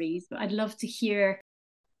stories, but I'd love to hear,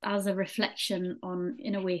 as a reflection on,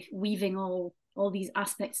 in a way, weaving all these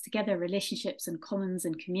aspects together, relationships and commons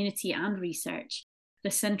and community and research,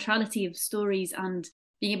 the centrality of stories and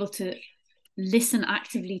being able to listen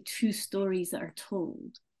actively to stories that are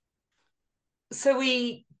told. So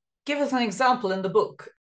we give us an example in the book,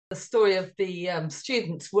 the story of the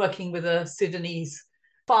students working with a Sudanese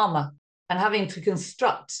farmer and having to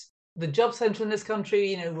construct the job centre in this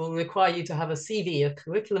country, will require you to have a CV, a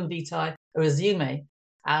curriculum vitae, a resume,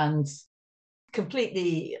 and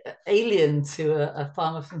completely alien to a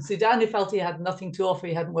farmer from Sudan who felt he had nothing to offer,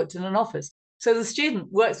 he hadn't worked in an office. So the student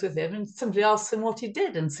works with him and simply asks him what he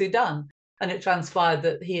did in Sudan. And it transpired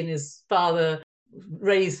that he and his father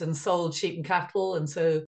raised and sold sheep and cattle. And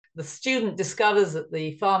so the student discovers that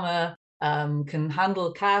the farmer can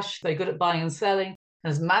handle cash, very good at buying and selling,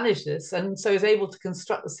 has managed this, and so is able to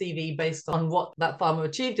construct the CV based on what that farmer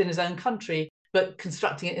achieved in his own country, but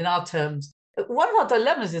constructing it in our terms. One of our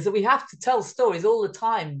dilemmas is that we have to tell stories all the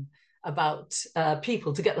time about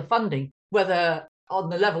people to get the funding, whether on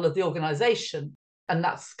the level of the organisation, and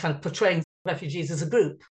that's kind of portraying refugees as a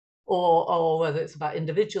group, or whether it's about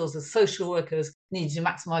individuals as social workers needing to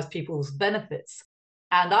maximise people's benefits.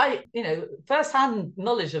 And I, first-hand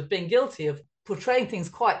knowledge of being guilty of portraying things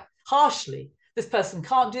quite harshly. This person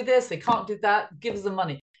can't do this, they can't do that, give us the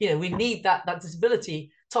money. We need that disability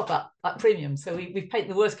top up, that premium. So we paint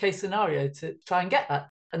the worst case scenario to try and get that.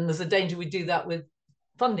 And there's a danger we do that with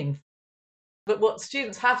funding. But what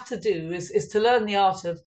students have to do is to learn the art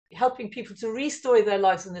of helping people to restory their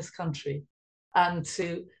lives in this country and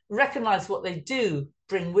to recognise what they do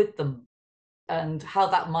bring with them and how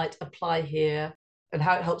that might apply here and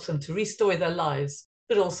how it helps them to restory their lives,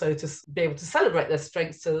 but also to be able to celebrate their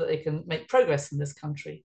strengths so that they can make progress in this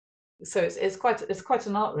country. So it's quite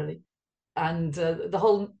an art, really. And the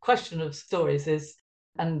whole question of stories is,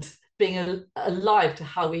 and being alive to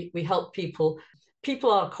how we help people.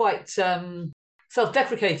 People are quite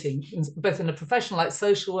self-deprecating, both in a profession like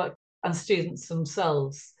social work and students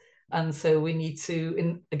themselves. And so we need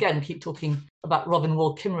to, again, keep talking about Robin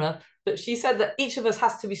Wall Kimmerer, but she said that each of us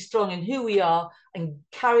has to be strong in who we are and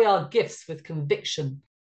carry our gifts with conviction.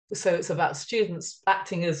 So it's about students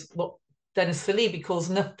acting as what Dennis Felibi calls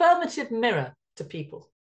an affirmative mirror to people.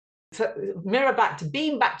 To mirror back, to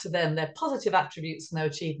beam back to them their positive attributes and their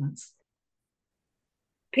achievements.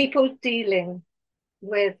 People dealing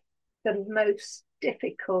with the most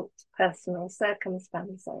difficult personal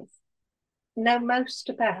circumstances know most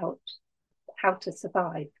about how to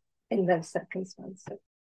survive in those circumstances.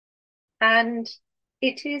 And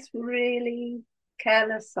it is really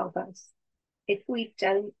careless of us if we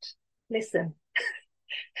don't listen,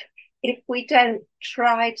 if we don't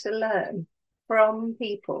try to learn from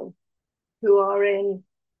people who are in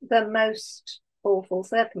the most awful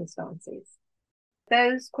circumstances.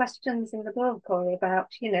 Those questions in the book are about,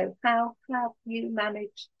 how have you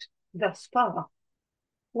managed thus far?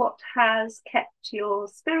 What has kept your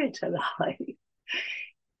spirit alive?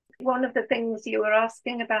 One of the things you were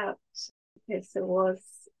asking about, Lisa, was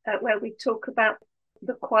where we talk about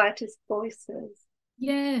the quietest voices.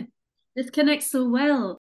 Yeah, this connects so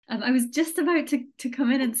well. I was just about to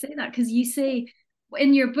come in and say that, because you say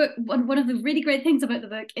in your book, one of the really great things about the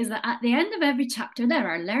book is that at the end of every chapter, there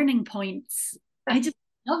are learning points. I just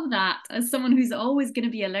love that as someone who's always going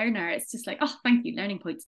to be a learner. It's just like, oh, thank you, learning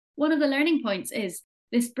points. One of the learning points is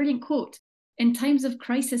this brilliant quote: "In times of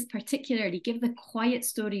crisis particularly, give the quiet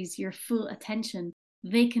stories your full attention.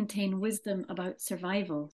 They contain wisdom about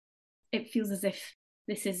survival." It feels as if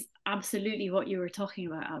this is absolutely what you were talking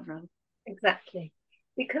about, Avril. Exactly.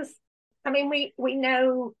 Because, we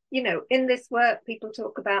know, in this work, people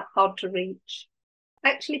talk about hard to reach.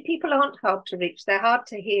 Actually, people aren't hard to reach. They're hard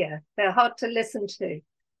to hear. They're hard to listen to,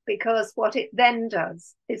 because what it then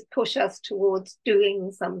does is push us towards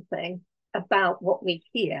doing something about what we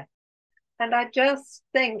hear. And I just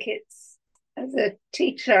think it's, as a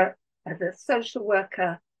teacher, as a social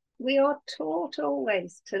worker, we are taught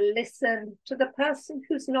always to listen to the person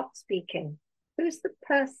who's not speaking. Who's the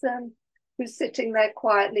person who's sitting there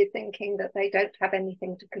quietly thinking that they don't have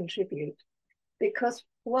anything to contribute? Because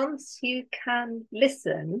once you can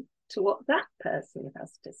listen to what that person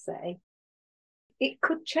has to say, it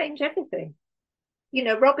could change everything.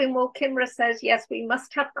 Robin Wall Kimmerer says, yes, we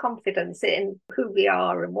must have confidence in who we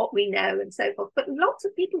are and what we know and so forth, but lots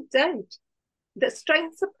of people don't. The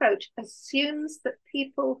strengths approach assumes that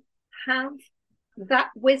people have that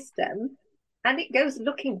wisdom and it goes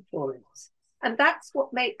looking for it. And that's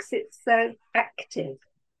what makes it so active.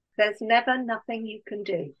 There's never nothing you can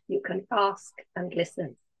do. You can ask and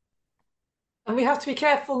listen. And we have to be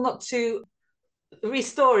careful not to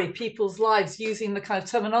restory people's lives using the kind of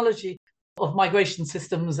terminology of migration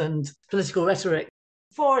systems and political rhetoric.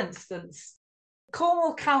 For instance,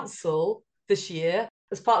 Cornwall Council this year,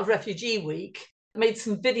 as part of Refugee Week, made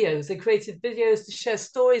some videos. They created videos to share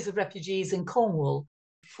stories of refugees in Cornwall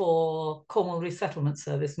for Cornwall Resettlement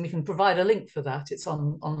Service, and we can provide a link for that. It's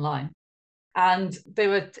online. And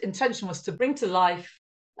their intention was to bring to life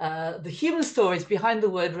the human stories behind the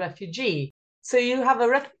word refugee. So you have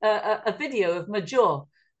a video of Major,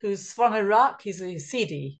 who's from Iraq. He's a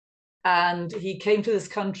Yazidi, and he came to this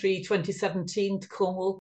country 2017 to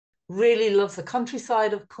Cornwall, really loves the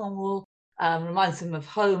countryside of Cornwall, reminds him of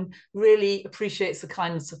home, really appreciates the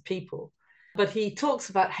kindness of people. But he talks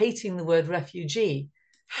about hating the word refugee,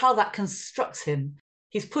 how that constructs him.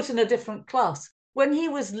 He's put in a different class. When he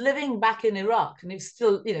was living back in Iraq, and he was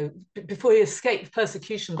still, before he escaped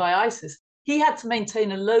persecution by ISIS, he had to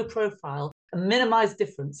maintain a low profile and minimize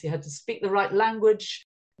difference. He had to speak the right language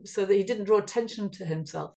so that he didn't draw attention to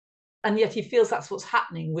himself. And yet he feels that's what's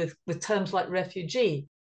happening with terms like refugee.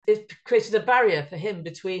 It created a barrier for him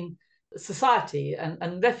between society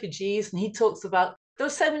and refugees. And he talks about, there are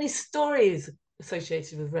so many stories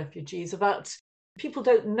associated with refugees about people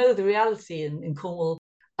don't know the reality in Cornwall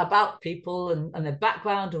about people and their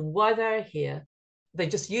background and why they're here. They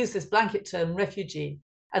just use this blanket term, refugee.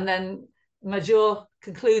 And then Major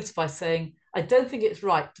concludes by saying, I don't think it's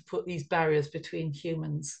right to put these barriers between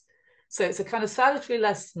humans. So it's a kind of salutary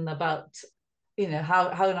lesson about,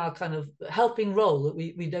 how in our kind of helping role that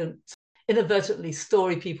we don't inadvertently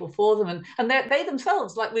story people for them. And they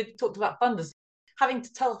themselves, like we talked about funders, having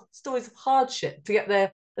to tell stories of hardship to get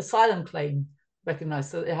their asylum claim recognised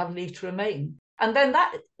so that they have leave to remain. And then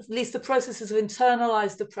that leads to processes of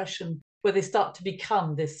internalized oppression where they start to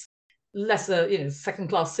become this lesser,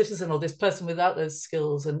 second-class citizen or this person without those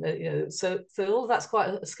skills. And, so all of that's quite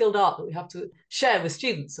a skilled art that we have to share with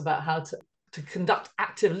students about how to conduct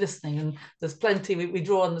active listening. And there's plenty, we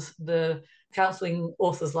draw on the counselling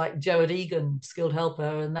authors like Gerard Egan, skilled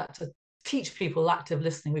helper, and that to teach people active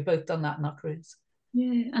listening. We've both done that in our careers.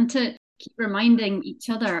 Yeah, and to keep reminding each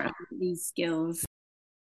other about these skills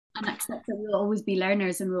and accept that we'll always be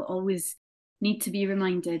learners and we'll always need to be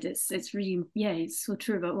reminded. It's really, it's so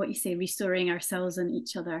true about what you say, restoring ourselves and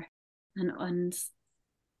each other and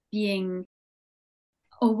being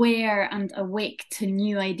aware and awake to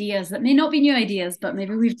new ideas that may not be new ideas, but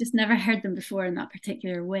maybe we've just never heard them before in that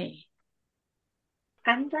particular way.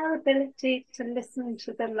 and our ability to listen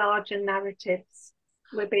to the larger narratives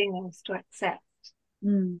we're being asked to accept.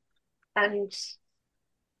 And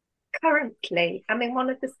currently, I mean, one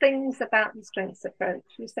of the things about the strengths approach,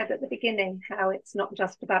 you said at the beginning how it's not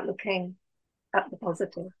just about looking at the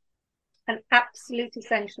positive. An absolute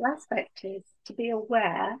essential aspect is to be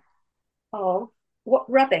aware of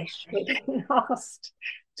what rubbish we're being asked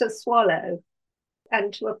to swallow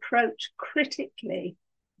and to approach critically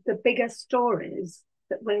the bigger stories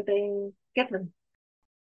that we're being given.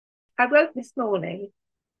 I wrote this morning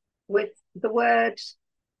with the word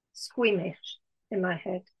squeamish in my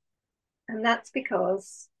head, and that's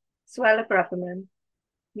because Suella Braverman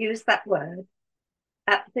used that word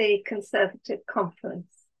at the Conservative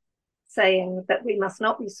conference, saying that we must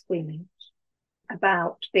not be squeamish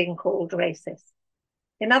about being called racist.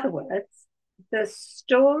 In other words, the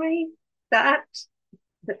story that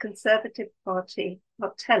the Conservative Party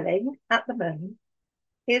are telling at the moment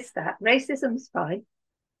is that racism's fine.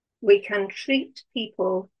 We can treat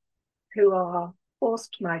people who are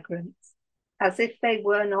forced migrants as if they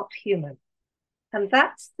were not human. And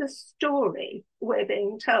that's the story we're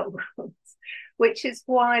being told, which is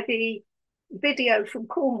why the video from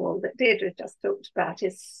Cornwall that Deirdre just talked about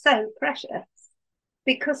is so precious,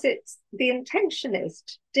 because the intention is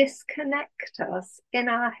to disconnect us in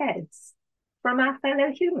our heads from our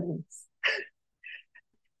fellow humans.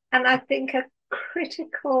 And I think a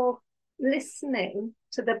critical listening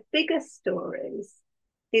to the bigger stories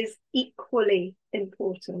is equally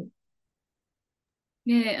important.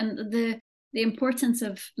 Yeah, and the importance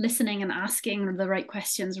of listening and asking the right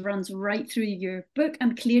questions runs right through your book,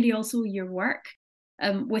 and clearly also your work,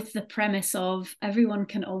 with the premise of everyone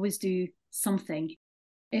can always do something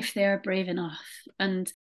if they're brave enough.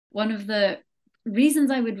 And one of the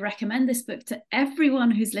reasons I would recommend this book to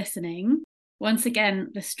everyone who's listening, once again,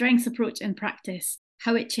 The Strengths Approach in Practice,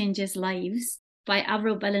 How It Changes Lives, by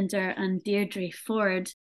Avril Bellinger and Deirdre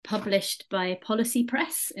Ford, published by Policy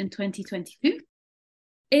Press in 2022,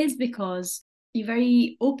 is because you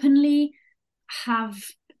very openly have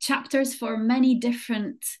chapters for many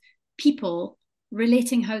different people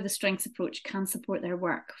relating how the strengths approach can support their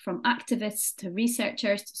work, from activists to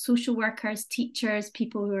researchers, to social workers, teachers,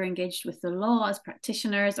 people who are engaged with the law as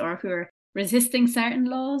practitioners or who are resisting certain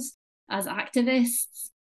laws as activists.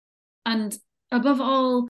 And above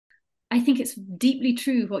all, I think it's deeply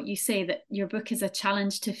true what you say, that your book is a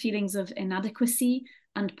challenge to feelings of inadequacy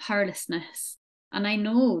and powerlessness. And I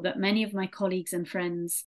know that many of my colleagues and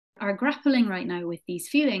friends are grappling right now with these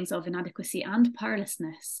feelings of inadequacy and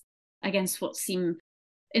powerlessness against what seem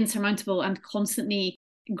insurmountable and constantly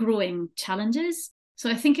growing challenges. So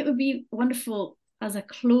I think it would be wonderful as a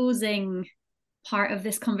closing part of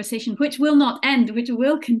this conversation, which will not end, which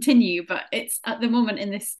will continue, but it's at the moment in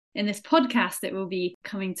this podcast, it will be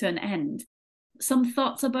coming to an end. Some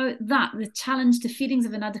thoughts about that, the challenge to feelings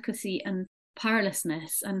of inadequacy and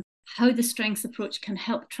powerlessness, and how the strengths approach can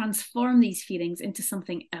help transform these feelings into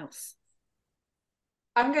something else.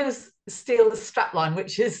 I'm going to steal the strapline,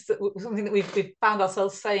 which is something that we've found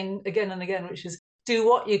ourselves saying again and again, which is do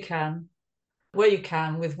what you can, where you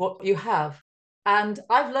can, with what you have. And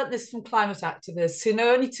I've learnt this from climate activists who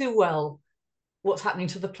know only too well what's happening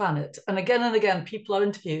to the planet. And again, people are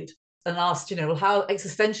interviewed and asked, well, how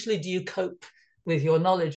existentially do you cope with your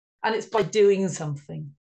knowledge? And it's by doing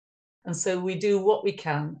something. And so we do what we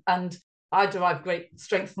can. And I derive great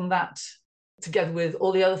strength from that, together with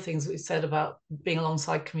all the other things that we've said about being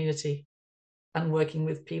alongside community and working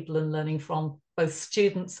with people and learning from both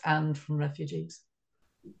students and from refugees.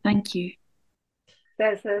 Thank you.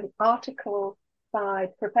 There's an article by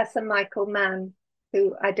Professor Michael Mann,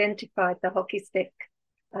 who identified the hockey stick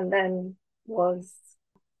and then was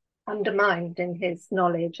undermined in his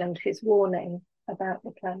knowledge and his warning about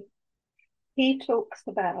the planet. He talks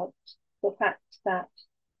about the fact that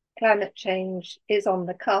climate change is on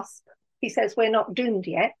the cusp. He says we're not doomed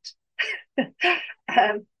yet.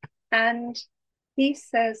 And he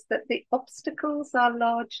says that the obstacles are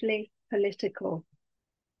largely political.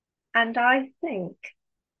 And I think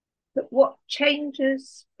that what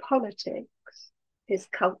changes politics is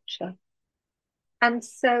culture. And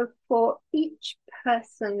so for each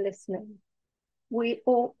person listening, we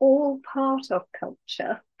are all part of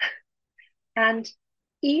culture. And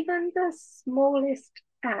even the smallest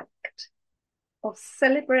act of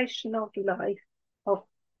celebration of life, of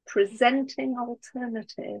presenting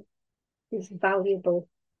alternative, is valuable.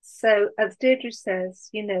 So as Deirdre says,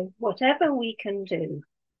 whatever we can do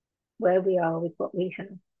where we are with what we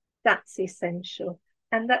have, that's essential.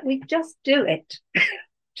 And that we just do it.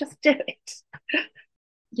 Just do it.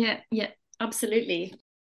 Yeah, absolutely.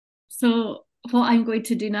 So what I'm going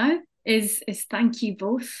to do now is thank you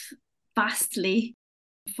both vastly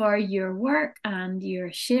for your work and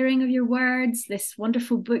your sharing of your words, this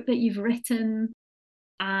wonderful book that you've written,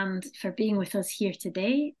 and for being with us here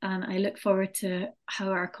today. And I look forward to how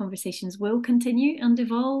our conversations will continue and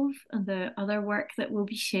evolve, and the other work that will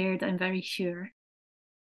be shared, I'm very sure.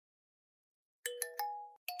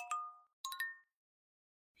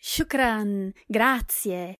 Shukran,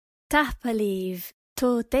 grazie, tapaliv,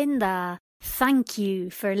 totenda. Thank you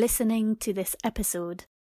for listening to this episode.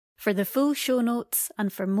 For the full show notes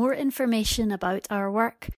and for more information about our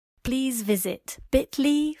work, please visit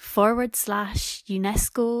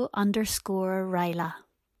bit.ly/UNESCO_Ryla.